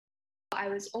I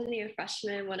was only a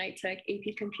freshman when I took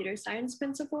AP Computer Science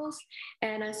Principles,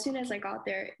 and as soon as I got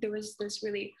there, there was this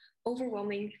really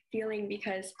overwhelming feeling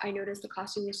because I noticed the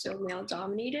classroom was so male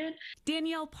dominated.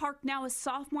 Danielle Park, now a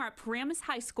sophomore at Paramus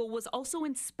High School, was also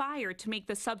inspired to make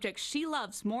the subject she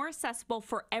loves more accessible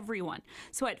for everyone.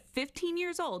 So at 15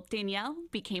 years old, Danielle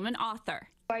became an author.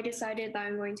 I decided that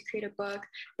I'm going to create a book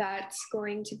that's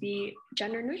going to be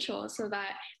gender neutral so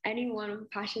that anyone with a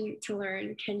passion to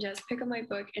learn can just pick up my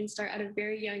book and start at a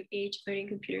very young age learning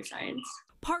computer science.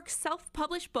 Park's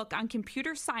self-published book on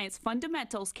computer science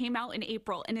fundamentals came out in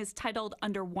April and is titled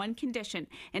Under One Condition,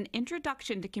 An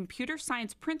Introduction to Computer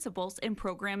Science Principles in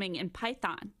Programming in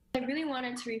Python. I really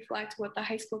wanted to reflect what the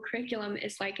high school curriculum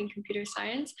is like in computer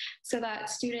science so that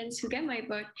students who get my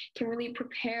book can really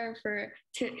prepare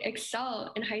to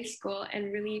excel in high school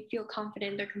and really feel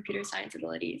confident in their computer science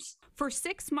abilities. For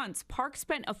 6 months, Park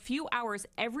spent a few hours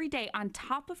every day on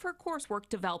top of her coursework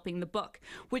developing the book,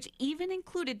 which even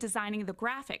included designing the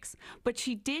graphics. But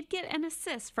she did get an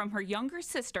assist from her younger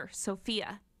sister,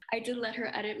 Sophia. I did let her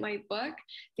edit my book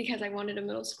because I wanted a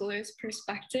middle schooler's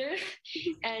perspective,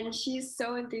 and she's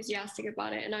so enthusiastic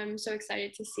about it, and I'm so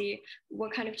excited to see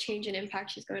what kind of change and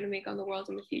impact she's going to make on the world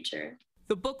in the future.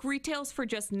 The book retails for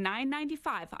just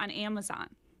 $9.95 on Amazon.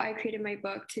 I created my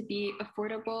book to be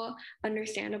affordable,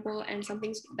 understandable, and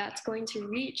something that's going to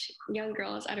reach young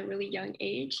girls at a really young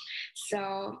age.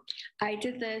 So I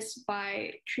did this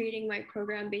by creating my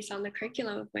program based on the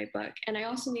curriculum of my book. And I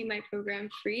also made my program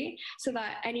free so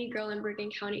that any girl in Bergen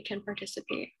County can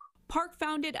participate. Park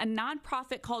founded a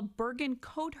nonprofit called Bergen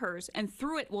Code Hers, and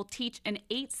through it will teach an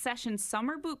 8-session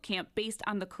summer boot camp based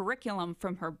on the curriculum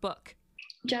from her book.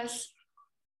 Just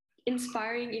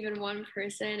inspiring even one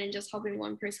person and just helping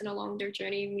one person along their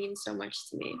journey means so much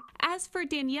to me. As for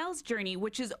Danielle's journey,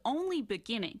 which is only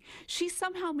beginning, she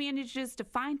somehow manages to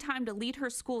find time to lead her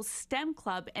school's STEM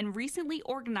club and recently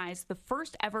organized the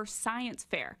first ever science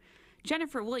fair.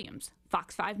 Jennifer Williams,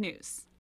 Fox 5 News.